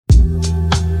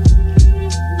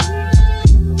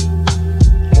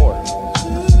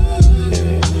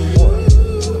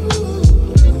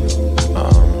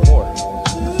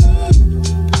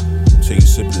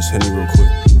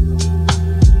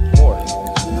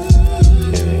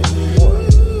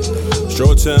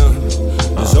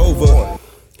Showtime is over.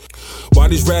 Why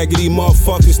these raggedy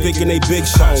motherfuckers thinking they big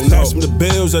shots? Pass me the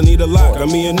bills, I need a lot. I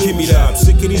mean, give me that. I'm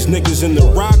sick of these niggas in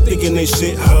the rock thinking they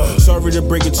shit. Sorry to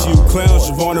break it to you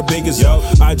clowns, Javon Baker's out.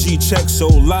 IG check so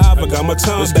live, I got my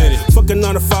time back. Fucking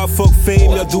 9 to 5 folk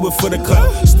fame, y'all do it for the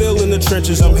clout. Still in the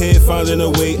trenches, I'm here finding a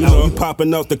way out. You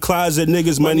popping out the closet,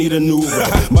 niggas might need a new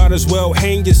rap. Might as well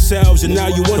hang yourselves and now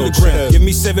you on the ground. Give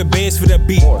me 7 bands for that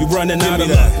beat, you running out of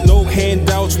luck. No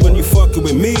handouts when you fucking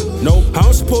with me. Nope. How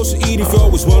I'm supposed to eat if you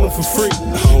always want them for free?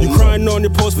 You crying on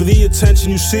your post for the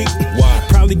attention you seek. Why?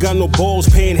 Probably got no balls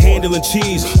paying handling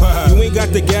cheese. You ain't got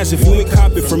the gas if you ain't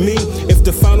copy from me. If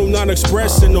the final not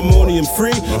express and ammonium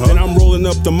free, then I'm rolling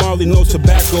up the Marley, no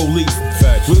tobacco leaf.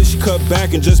 Really should cut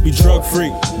back and just be drug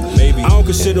free. Maybe. I don't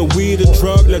consider weed a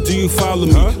drug, now do you follow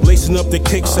me? Lacing up the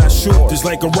kicks I shoot is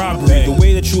like a robbery. The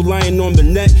way that you lying on the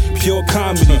net, pure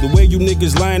comedy. The way you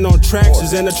niggas lying on tracks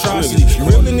is an atrocity. You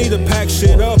really need to pack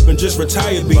shit up and just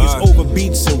retire beats. Over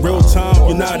beats in real time,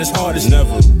 you're not as hard as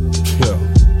never. Yeah.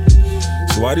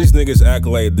 So why these niggas act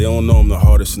like they don't know I'm the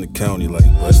hardest in the county? Like,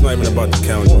 well, it's not even about the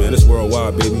county, man. It's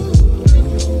worldwide, baby.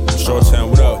 Short-Town,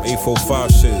 what up?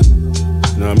 845 shit.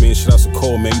 You know what I mean? Shout out to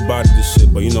Cole, man. You bodied this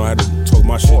shit, but you know I had to talk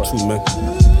my shit too, man.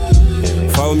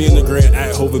 Follow me in the gram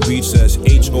at Hova Beats. That's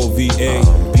HOVA BEATS.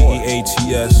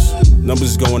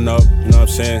 Numbers going up, you know what I'm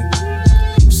saying?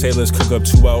 Say let's cook up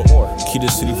 2 out. Key to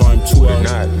City Volume 2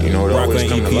 out.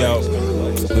 Rockland EP out.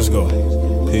 Let's go.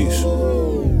 Peace.